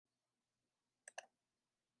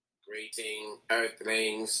Greeting,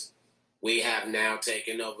 Earthlings. We have now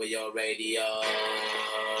taken over your radio.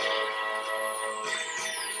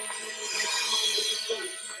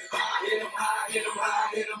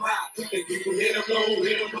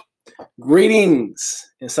 Greetings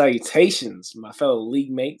and salutations, my fellow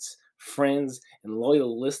league mates, friends, and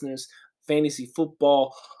loyal listeners, fantasy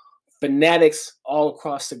football fanatics all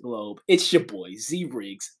across the globe. It's your boy, Z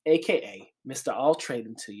Riggs, aka Mr. All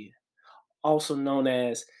Trading to You, also known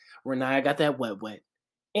as Renee I Got That Wet,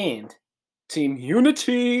 and Team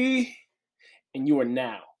Unity. And you are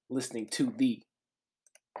now listening to the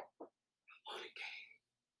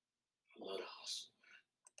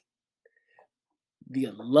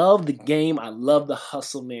Love the Game, I Love the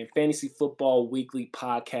Hustle, man, Fantasy Football Weekly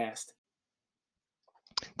podcast.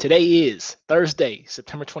 Today is Thursday,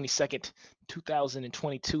 September 22nd,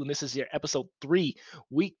 2022, and this is your episode 3,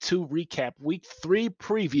 week 2 recap, week 3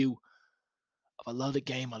 preview of I Love the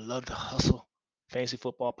Game, I Love the Hustle, Fantasy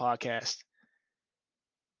Football podcast.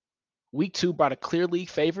 Week 2 brought a clear league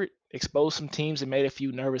favorite, exposed some teams and made a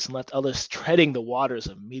few nervous and left others treading the waters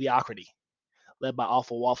of mediocrity. Led by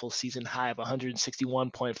Awful Waffle's season high of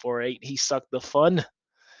 161.48, he sucked the fun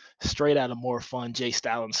straight out of more fun Jay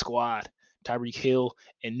Stallin's squad. Tyreek Hill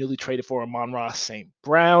and newly traded for Amon-Ra St.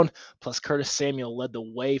 Brown, plus Curtis Samuel led the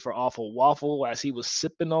way for Awful Waffle as he was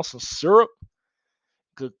sipping on some syrup.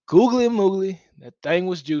 Good googly moogly, that thing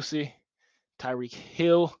was juicy. Tyreek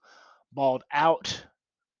Hill balled out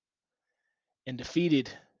and defeated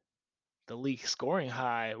the league scoring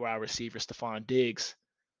high wide receiver Stephon Diggs.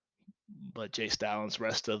 But Jay Stallin's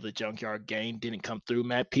rest of the junkyard game didn't come through.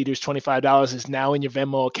 Matt Peters, $25 is now in your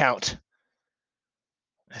Venmo account.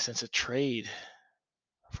 I sense a trade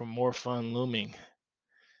for more fun looming.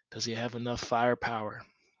 Does he have enough firepower?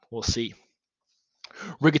 We'll see.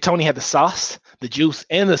 Rigatoni had the sauce, the juice,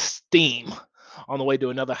 and the steam on the way to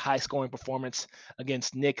another high-scoring performance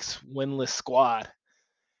against Nick's winless squad.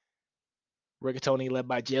 Rigatoni led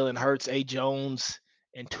by Jalen Hurts, A. Jones,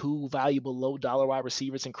 and two valuable low-dollar wide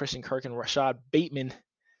receivers in Christian Kirk and Rashad Bateman.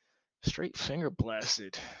 Straight finger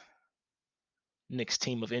blasted Nick's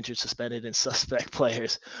team of injured, suspended, and suspect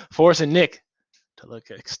players, forcing Nick to look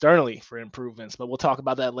externally for improvements, but we'll talk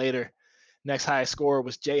about that later. Next highest scorer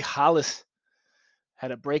was Jay Hollis,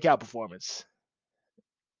 had a breakout performance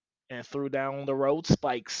and threw down the road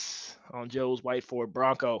spikes on Joe's White Ford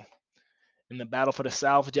Bronco. In the battle for the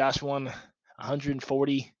South, Josh won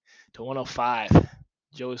 140 to 105.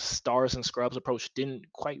 Joe's stars and scrubs approach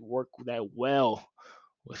didn't quite work that well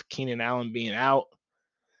with Keenan Allen being out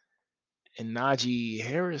and Najee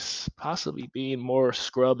Harris possibly being more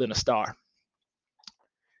scrub than a star.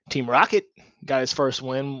 Team Rocket got his first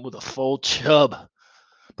win with a full Chubb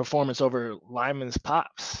performance over Lyman's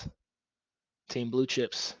Pops. Team Blue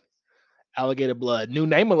Chips, Alligator Blood. New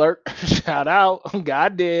name alert. Shout out.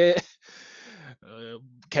 God did.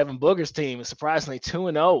 Kevin Booger's team is surprisingly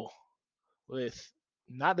 2-0 with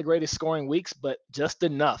not the greatest scoring weeks, but just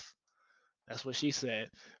enough. That's what she said.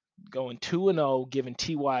 Going 2-0, giving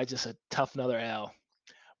TY just a tough another L.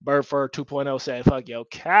 Birdfur 2.0 said, fuck yo,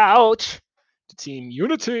 couch. To Team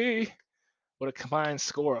Unity with a combined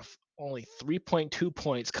score of only 3.2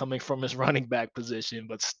 points coming from his running back position,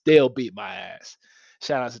 but still beat my ass.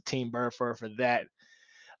 Shout out to Team Birdfur for that.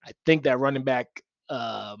 I think that running back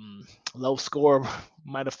low score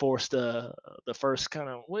might have forced the first kind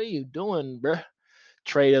of, what are you doing, bruh?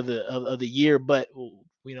 Trade of the year, but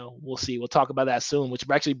we'll see. We'll talk about that soon, which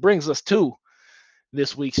actually brings us to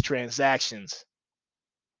this week's transactions.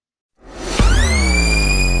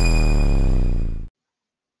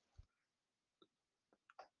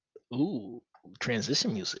 Ooh,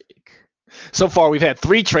 transition music. So far, we've had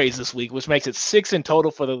 3 trades this week, which makes it 6 in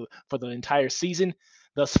total for the entire season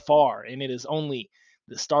thus far, and it is only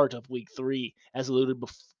the start of week 3, as alluded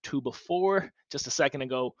to before just a second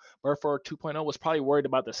ago. Burford 2.0 was probably worried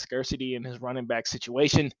about the scarcity in his running back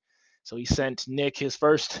situation, so he sent Nick his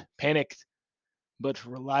first panicked but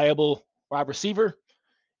reliable wide receiver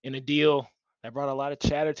in a deal that brought a lot of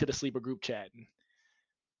chatter to the sleeper group chat.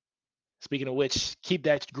 Speaking of which, keep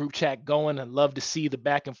that group chat going. I'd love to see the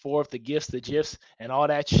back and forth, the gifs, the gifs, and all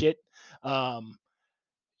that shit.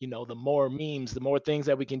 The more memes, the more things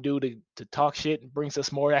that we can do to talk shit, it brings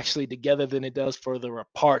us more actually together than it does further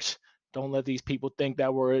apart. Don't let these people think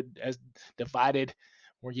that we're as divided.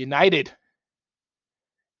 We're united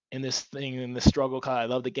in this thing, in this struggle. Cause I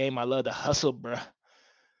love the game. I love the hustle, bruh.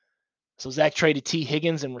 So Zach traded T.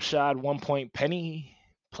 Higgins and Rashad 1 point penny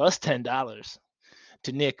plus $10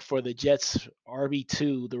 to Nick for the Jets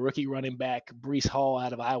RB2, the rookie running back Breece Hall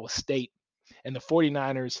out of Iowa State, and the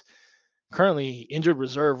 49ers currently injured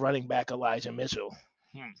reserve running back Elijah Mitchell.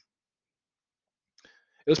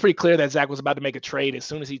 it was pretty clear that Zach was about to make a trade as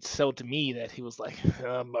soon as he sold to me that he was like,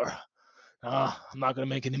 I'm not going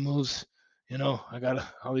to make any moves. I got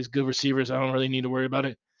all these good receivers. I don't really need to worry about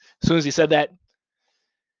it. As soon as he said that,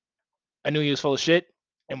 I knew he was full of shit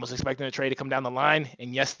and was expecting a trade to come down the line.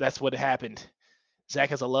 And yes, that's what happened. Zach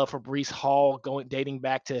has a love for Breece Hall dating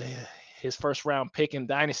back to his first round pick in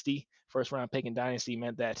Dynasty. First round pick in Dynasty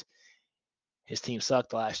meant that his team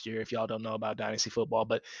sucked last year, if y'all don't know about Dynasty football,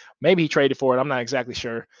 but maybe he traded for it. I'm not exactly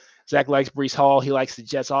sure. Zach likes Breece Hall. He likes the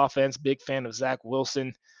Jets offense. Big fan of Zach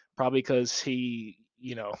Wilson, probably because we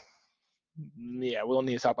don't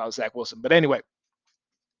need to talk about Zach Wilson. But anyway,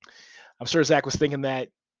 I'm sure Zach was thinking that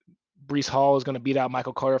Breece Hall is going to beat out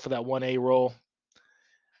Michael Carter for that 1A role.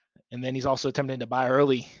 And then he's also attempting to buy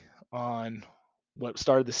early on what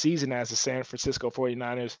started the season as the San Francisco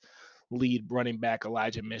 49ers lead running back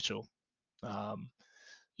Elijah Mitchell.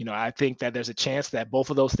 I think that there's a chance that both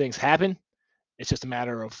of those things happen. It's just a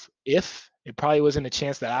matter of if. It probably wasn't a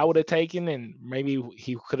chance that I would have taken, and maybe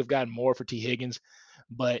he could have gotten more for T. Higgins,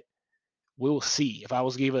 but we will see. If I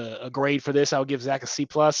was to give a grade for this, I would give Zach a C+,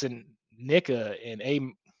 and Nick an A,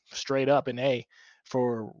 straight up an A,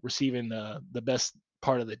 for receiving the best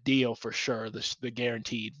part of the deal for sure, the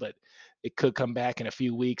guaranteed. But it could come back in a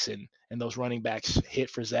few weeks, and those running backs hit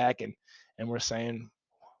for Zach, and we're saying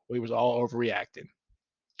we was all overreacting.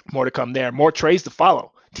 More to come there. More trades to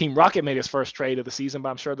follow. Team Rocket made his first trade of the season, but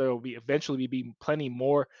I'm sure there will eventually be plenty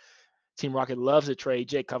more. Team Rocket loves a trade.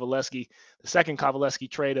 Jake Kovaleski, the second Kovaleski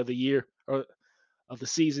trade of the year or of the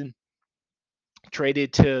season,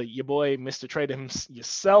 traded to your boy, Mr. Trade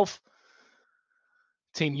yourself.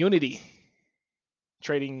 Team Unity,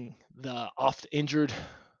 trading the oft-injured,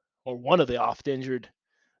 or one of the oft-injured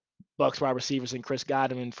Bucks wide receivers in Chris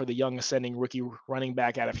Godwin for the young ascending rookie running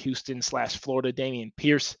back out of Houston/Florida, Dameon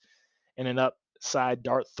Pierce, and an upside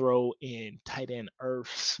dart throw in tight end Irv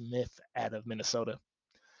Smith out of Minnesota.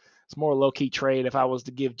 It's more low-key trade. If I was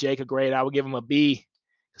to give Jake a grade, I would give him a B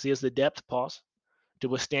because he has the depth, to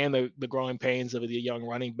withstand the growing pains of the young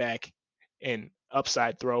running back and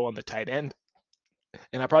upside throw on the tight end.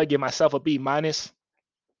 And I probably give myself a B-,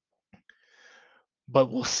 but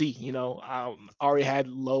we'll see. I already had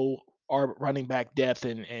low running back depth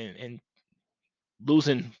and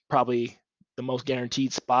losing probably the most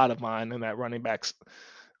guaranteed spot of mine in that running back's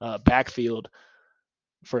backfield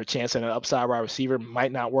for a chance at an upside wide receiver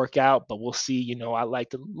might not work out, but we'll see. I like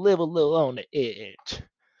to live a little on the edge.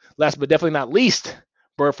 Last but definitely not least,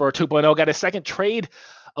 Burford 2.0 got a second trade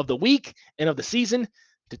of the week and of the season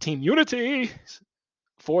to Team Unity.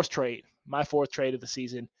 My fourth trade of the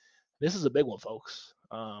season. This is a big one, folks.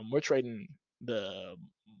 We're trading the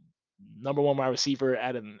number one wide receiver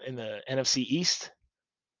in the NFC East.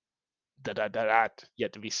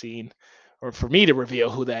 Yet to be seen, or for me to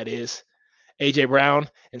reveal who that is. AJ Brown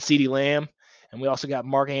and CeeDee Lamb. And we also got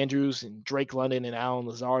Mark Andrews and Drake London and Allen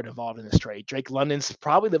Lazard involved in this trade. Drake London's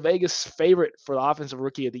probably the Vegas favorite for the Offensive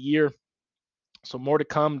Rookie of the Year. So more to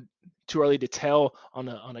come. Too early to tell on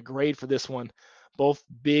a grade for this one. Both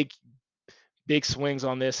big swings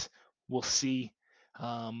on this. We'll see.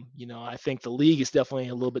 I think the league is definitely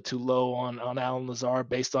a little bit too low on Allen Lazard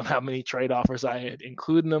based on how many trade offers I had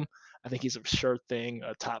included him. I think he's a sure thing,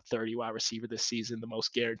 a top 30 wide receiver this season, the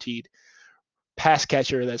most guaranteed pass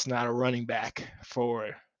catcher that's not a running back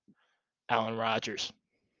for Aaron Rodgers.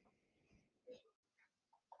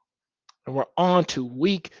 And we're on to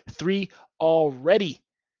week 3 already.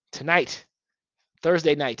 Tonight,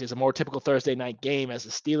 Thursday night, is a more typical Thursday night game as the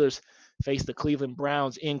Steelers face the Cleveland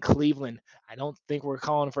Browns in Cleveland. I don't think we're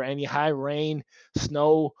calling for any high rain,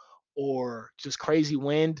 snow, or just crazy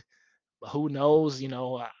wind. But who knows?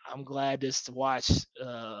 I'm glad just to watch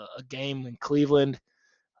a game in Cleveland.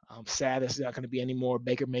 I'm sad there's not going to be any more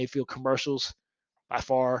Baker Mayfield commercials. By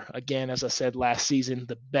far, again, as I said last season,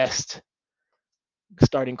 the best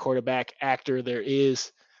starting quarterback actor there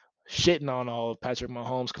is, shitting on all of Patrick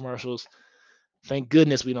Mahomes commercials. Thank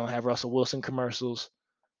goodness we don't have Russell Wilson commercials.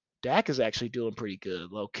 Dak is actually doing pretty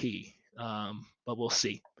good, low key, but we'll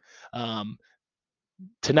see.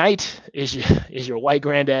 Tonight is your white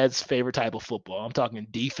granddad's favorite type of football. I'm talking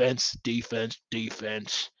defense,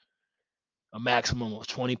 a maximum of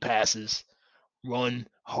 20 passes, run,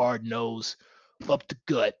 hard nose, up the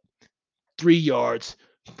gut, 3 yards,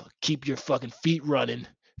 keep your fucking feet running,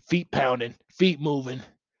 feet pounding, feet moving.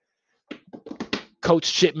 Coach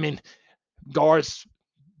Shipman, guards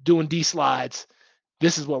doing D slides.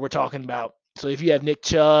 This is what we're talking about. So if you have Nick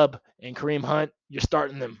Chubb and Kareem Hunt, you're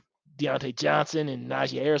starting them. Deontay Johnson and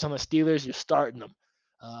Najee Harris on the Steelers, you're starting them.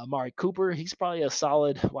 Amari Cooper, he's probably a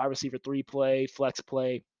solid wide receiver 3 play, flex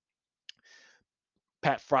play.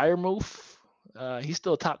 Pat Freiermuth, He's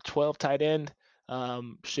still a top 12 tight end.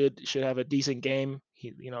 Should have a decent game.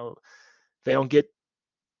 They don't get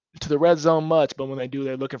to the red zone much, but when they do,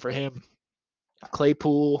 they're looking for him.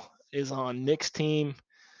 Claypool is on Nick's team,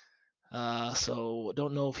 so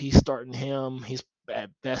don't know if he's starting him. He's at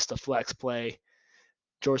best a flex play.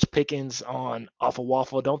 George Pickens on off of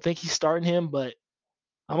Waffle. Don't think he's starting him, but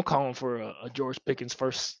I'm calling for a George Pickens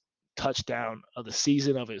first touchdown of the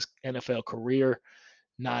season of his NFL career,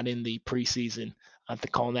 not in the preseason. I'm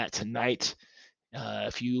calling that tonight.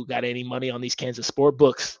 If you got any money on these Kansas sport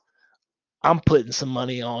books, I'm putting some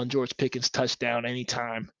money on George Pickens touchdown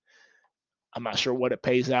anytime. I'm not sure what it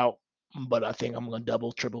pays out, but I think I'm going to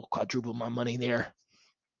double, triple, quadruple my money there.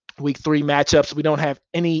 Week 3 matchups, we don't have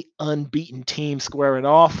any unbeaten teams squaring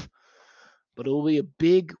off, but it will be a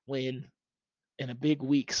big win and a big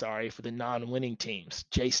week, for the non-winning teams.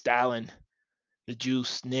 Jay Stalin, the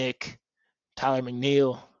Juice, Nick, Tyler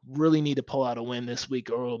McNeil really need to pull out a win this week,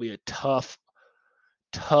 or it'll be a tough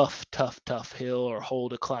hill or hole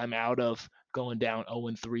to climb out of going down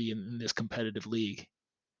 0-3 in this competitive league.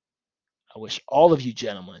 I wish all of you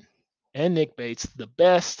gentlemen and Nick Bates the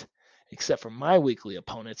best, except for my weekly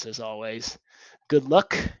opponents as always. Good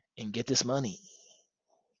luck and get this money.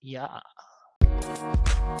 Yeah.